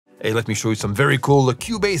Hey, let me show you some very cool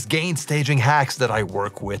Cubase gain staging hacks that I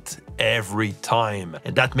work with every time.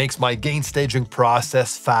 And that makes my gain staging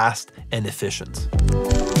process fast and efficient.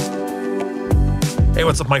 Hey,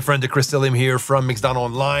 what's up, my friend? Selim here from Mixdown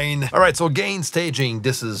Online. All right, so gain staging,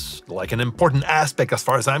 this is like an important aspect as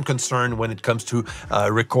far as I'm concerned when it comes to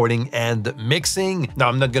recording and mixing. Now,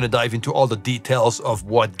 I'm not going to dive into all the details of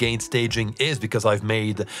what gain staging is because I've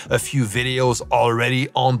made a few videos already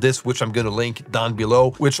on this, which I'm going to link down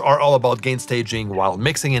below, which are all about gain staging while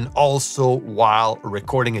mixing and also while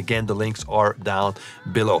recording. Again, the links are down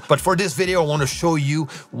below. But for this video, I want to show you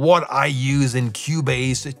what I use in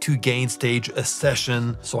Cubase to gain stage a session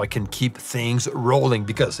so I can keep things rolling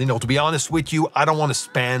because, you know, to be honest with you, I don't want to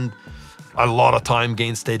spend a lot of time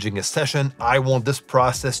gain staging a session. I want this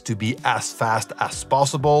process to be as fast as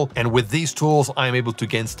possible. And with these tools, I'm able to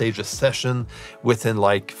gain stage a session within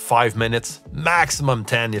like 5 minutes, maximum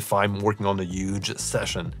 10 if I'm working on a huge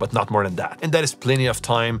session, but not more than that. And that is plenty of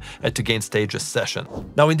time to gain stage a session.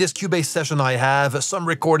 Now, in this Cubase session, I have some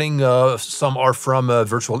recording, some are from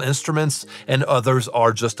virtual instruments and others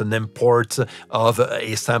are just an import of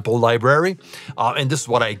a sample library. And this is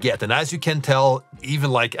what I get. And as you can tell, even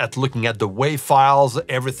like at looking at the WAV files,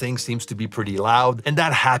 everything seems to be pretty loud, and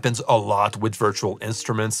that happens a lot with virtual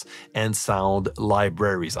instruments and sound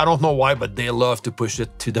libraries. I don't know why, but they love to push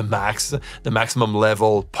it to the max, the maximum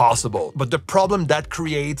level possible. But the problem that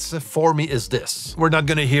creates for me is this. We're not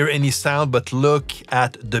gonna hear any sound, but look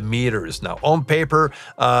at the meters. Now, on paper,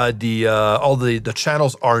 all the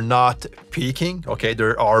channels are not peaking, okay? They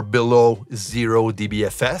are below 0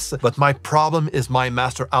 dBFS, but my problem is my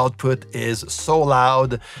master output is so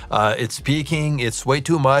loud, it's peaking, it's way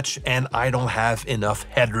too much, and I don't have enough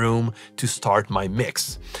headroom to start my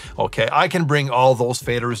mix. Okay, I can bring all those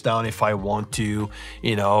faders down if I want to,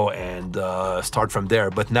 you know, and start from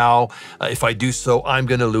there. But now, if I do so, I'm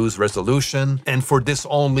gonna lose resolution. And for this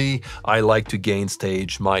only, I like to gain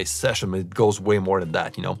stage my session. It goes way more than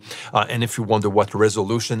that, you know. And if you wonder what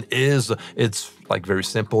resolution is, it's like very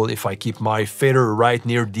simple. If I keep my fader right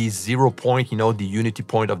near the 0 point, you know, the unity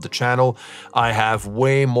point of the channel, I have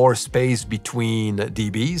way more space between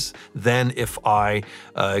dBs than if I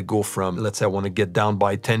go from, let's say I want to get down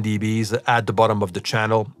by 10 dBs at the bottom of the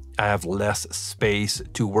channel. I have less space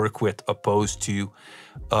to work with opposed to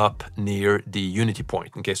up near the unity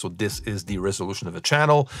point. Okay, so this is the resolution of a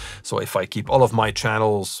channel. So if I keep all of my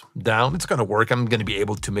channels down, it's gonna work. I'm gonna be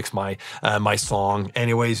able to mix my my song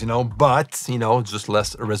anyways, you know, but, you know, just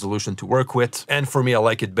less resolution to work with. And for me, I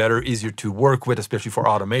like it better, easier to work with, especially for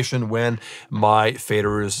automation when my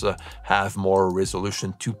faders have more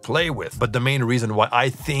resolution to play with. But the main reason why I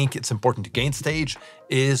think it's important to gain stage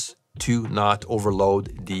is to not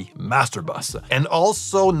overload the master bus and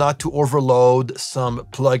also not to overload some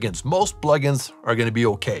plugins. Most plugins are going to be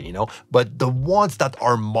okay, you know, but the ones that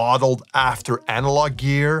are modeled after analog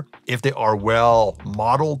gear, if they are well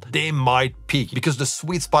modeled, they might peak because the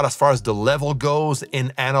sweet spot as far as the level goes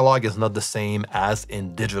in analog is not the same as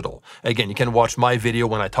in digital. Again, you can watch my video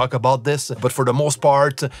when I talk about this, but for the most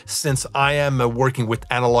part, since I am working with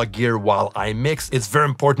analog gear while I mix, it's very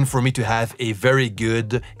important for me to have a very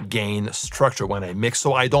good gain structure when I mix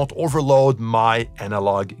so I don't overload my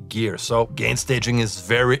analog gear. So gain staging is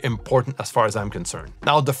very important as far as I'm concerned.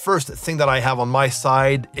 Now, the first thing that I have on my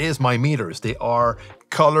side is my meters. They are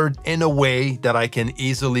colored in a way that I can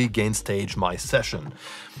easily gain stage my session.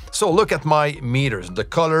 So look at my meters, the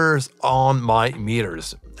colors on my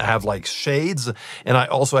meters. I have like shades, and I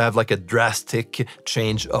also have like a drastic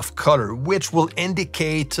change of color, which will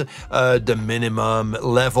indicate the minimum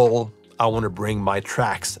level I want to bring my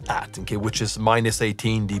tracks at, okay, which is minus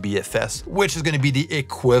 18 dBFS, which is going to be the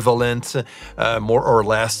equivalent, more or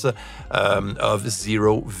less, of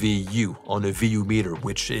 0 VU on a VU meter,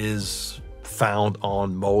 which is found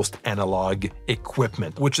on most analog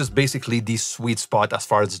equipment, which is basically the sweet spot as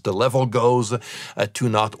far as the level goes to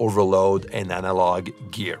not overload an analog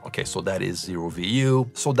gear. Okay, so that is 0 VU.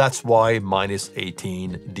 So that's why minus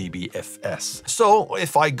 18 dBFS. So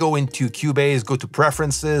if I go into Cubase, go to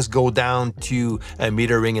preferences, go down to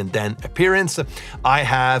metering and then appearance, I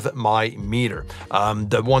have my meter.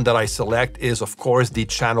 The one that I select is of course the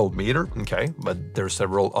channel meter, okay, but there's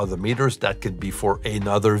several other meters that could be for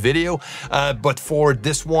another video. But for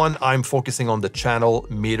this one, I'm focusing on the channel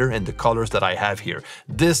meter and the colors that I have here.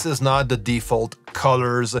 This is not the default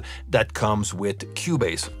colors that comes with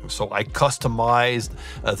Cubase. So I customized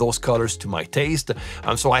those colors to my taste.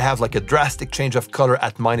 So I have like a drastic change of color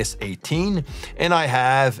at minus 18, and I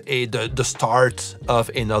have the start of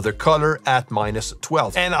another color at minus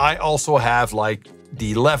 12. And I also have like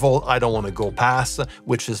the level I don't want to go past,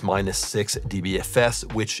 which is -6 dBFS,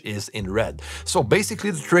 which is in red. So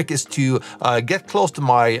basically the trick is to get close to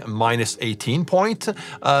my -18 point,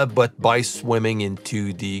 but by swimming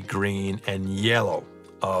into the green and yellow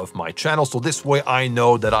of my channel. So this way I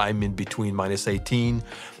know that I'm in between -18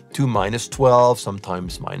 to -12,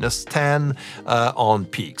 sometimes -10 on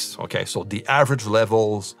peaks. Okay, so the average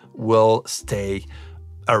levels will stay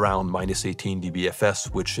around -18 dBFS,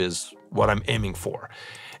 which is what I'm aiming for.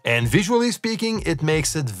 And visually speaking, it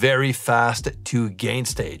makes it very fast to gain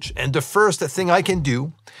stage. And the first thing I can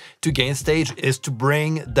do to gain stage is to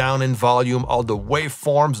bring down in volume all the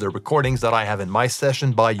waveforms, the recordings that I have in my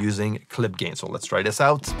session by using clip gain. So let's try this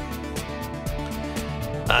out.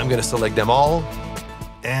 I'm gonna select them all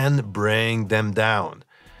and bring them down.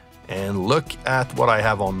 And look at what I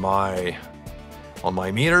have on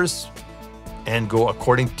my meters and go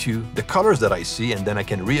according to the colors that I see, and then I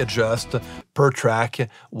can readjust per track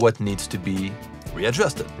what needs to be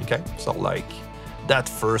readjusted, okay? So like that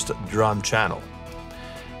first drum channel.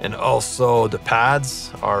 And also the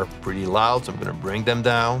pads are pretty loud, so I'm gonna bring them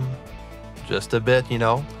down just a bit, you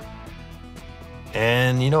know.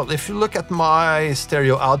 And you know, if you look at my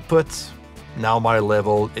stereo output, now my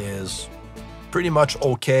level is pretty much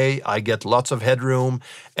okay. I get lots of headroom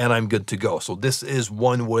and I'm good to go. So this is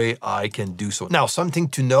one way I can do so. Now, something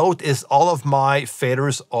to note is all of my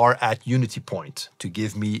faders are at unity point to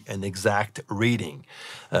give me an exact reading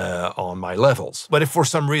on my levels. But if for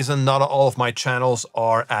some reason not all of my channels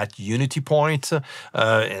are at unity point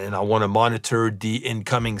and I want to monitor the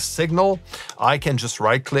incoming signal, I can just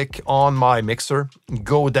right click on my mixer,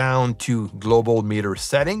 go down to global meter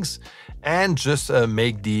settings, and just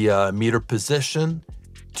make the meter position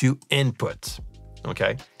to input,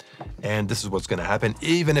 okay? And this is what's gonna happen.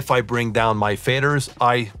 Even if I bring down my faders,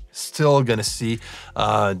 I still gonna see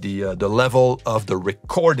the level of the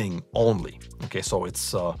recording only, okay? So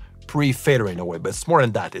it's pre-fader in a way, but it's more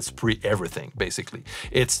than that, it's pre-everything, basically.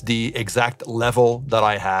 It's the exact level that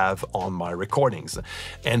I have on my recordings.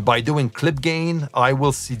 And by doing clip gain, I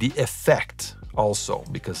will see the effect also,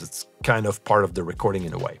 because it's kind of part of the recording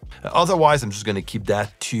in a way. Otherwise, I'm just going to keep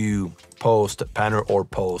that to post panner or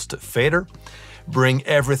post fader. Bring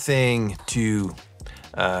everything to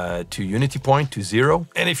unity point, to 0.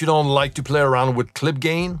 And if you don't like to play around with clip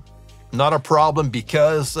gain, not a problem,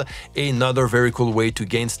 because another very cool way to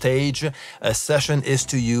gain stage a session is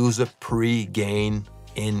to use a pre-gain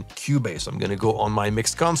in Cubase. I'm gonna go on my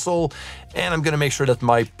mix console and I'm gonna make sure that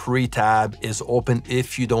my pre-tab is open.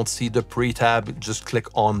 If you don't see the pre-tab, just click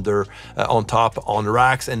on top on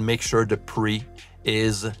racks and make sure the pre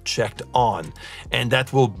is checked on, and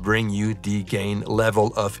that will bring you the gain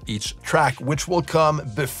level of each track, which will come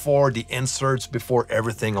before the inserts, before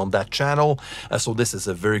everything on that channel. So this is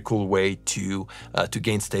a very cool way to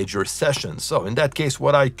gain stage your session. So in that case,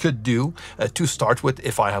 what I could do to start with,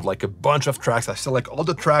 if I have like a bunch of tracks, I select all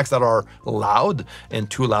the tracks that are loud and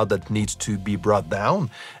too loud that needs to be brought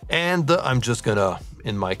down, and I'm just gonna,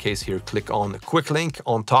 in my case here, click on quick link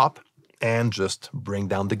on top and just bring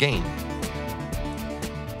down the gain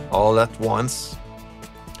all at once.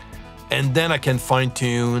 And then I can fine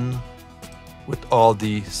tune with all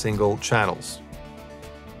the single channels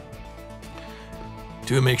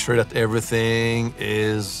to make sure that everything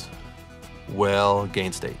is well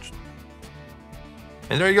gain staged.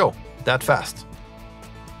 And there you go, that fast.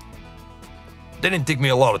 Didn't take me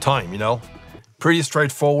a lot of time, you know? Pretty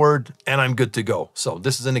straightforward, and I'm good to go. So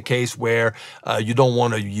this is in a case where you don't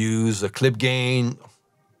want to use a clip gain.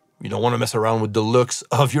 You don't want to mess around with the looks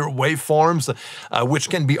of your waveforms,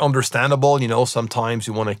 which can be understandable. You know, sometimes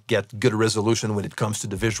you want to get good resolution when it comes to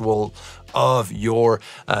the visual of your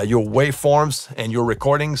waveforms and your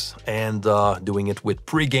recordings, and doing it with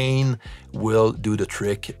pre-gain will do the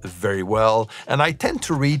trick very well. And I tend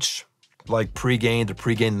to reach like the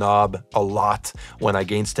pre-gain knob a lot when I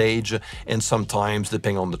gain stage, and sometimes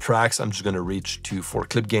depending on the tracks I'm just gonna reach for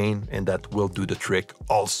clip gain, and that will do the trick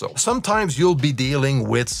also. Sometimes you'll be dealing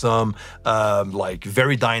with some like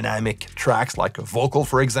very dynamic tracks, like a vocal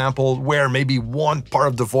for example, where maybe one part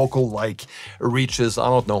of the vocal like reaches, I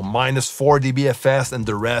don't know, -4 dBFS and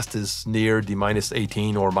the rest is near the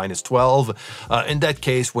 -18 or -12. In that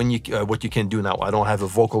case, when what you can do now, I don't have a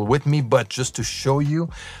vocal with me, but just to show you,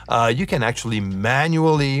 you can actually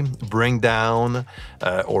manually bring down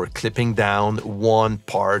or clipping down one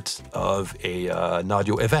part of an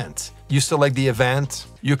audio event. You select the event,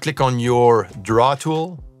 you click on your draw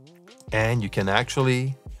tool, and you can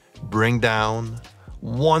actually bring down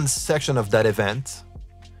one section of that event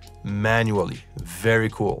manually. Very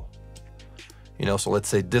cool. You know, so let's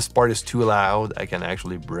say this part is too loud, I can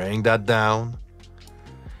actually bring that down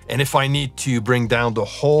And if I need to bring down the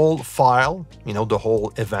whole file, you know, the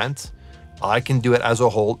whole event, I can do it as a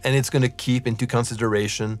whole, and it's going to keep into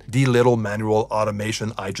consideration the little manual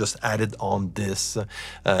automation I just added on this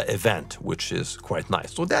event, which is quite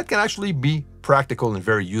nice. So that can actually be practical and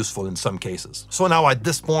very useful in some cases. So now at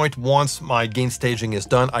this point, once my gain staging is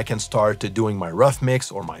done, I can start doing my rough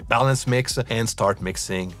mix or my balance mix and start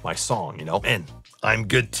mixing my song, you know, and I'm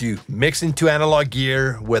good to mix into analog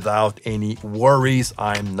gear without any worries.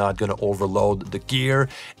 I'm not going to overload the gear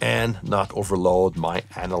and not overload my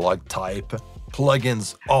analog type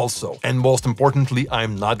plugins also. And most importantly,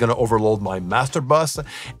 I'm not going to overload my master bus,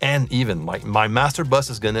 and even my master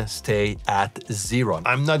bus is going to stay at 0.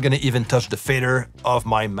 I'm not going to even touch the fader of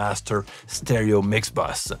my master stereo mix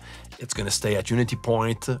bus. It's going to stay at unity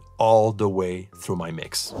point all the way through my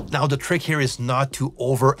mix. Now, the trick here is not to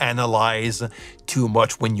overanalyze too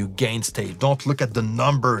much when you gain stage. Don't look at the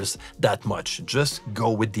numbers that much. Just go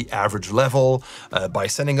with the average level. By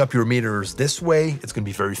setting up your meters this way, it's going to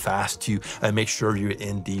be very fast to make sure you're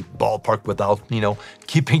in the ballpark without, you know,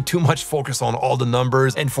 keeping too much focus on all the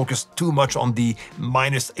numbers and focus too much on the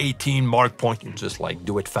 -18 mark point. You just like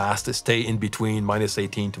do it fast. Stay in between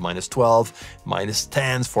 -18 to -12,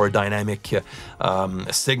 -10s for a dynamic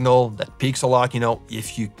signal that peaks a lot. You know,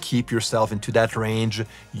 if you keep yourself into that range,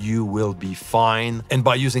 you will be fine. And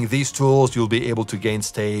by using these tools, you'll be able to gain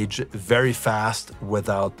stage very fast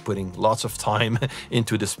without putting lots of time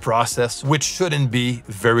into this process, which shouldn't be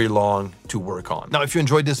very long to work on. Now, if you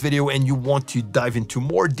enjoyed this video and you want to dive into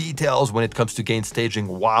more details when it comes to gain staging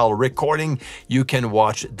while recording, you can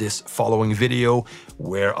watch this following video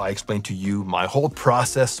where I explain to you my whole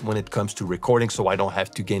process when it comes to recording, so I don't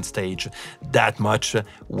have to gain stage that much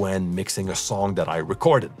when mixing a song that I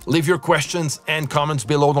recorded. Leave your questions and comments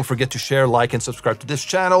below. Don't forget to share, like, and subscribe to this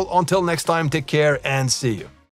channel. Until next time, take care and see you.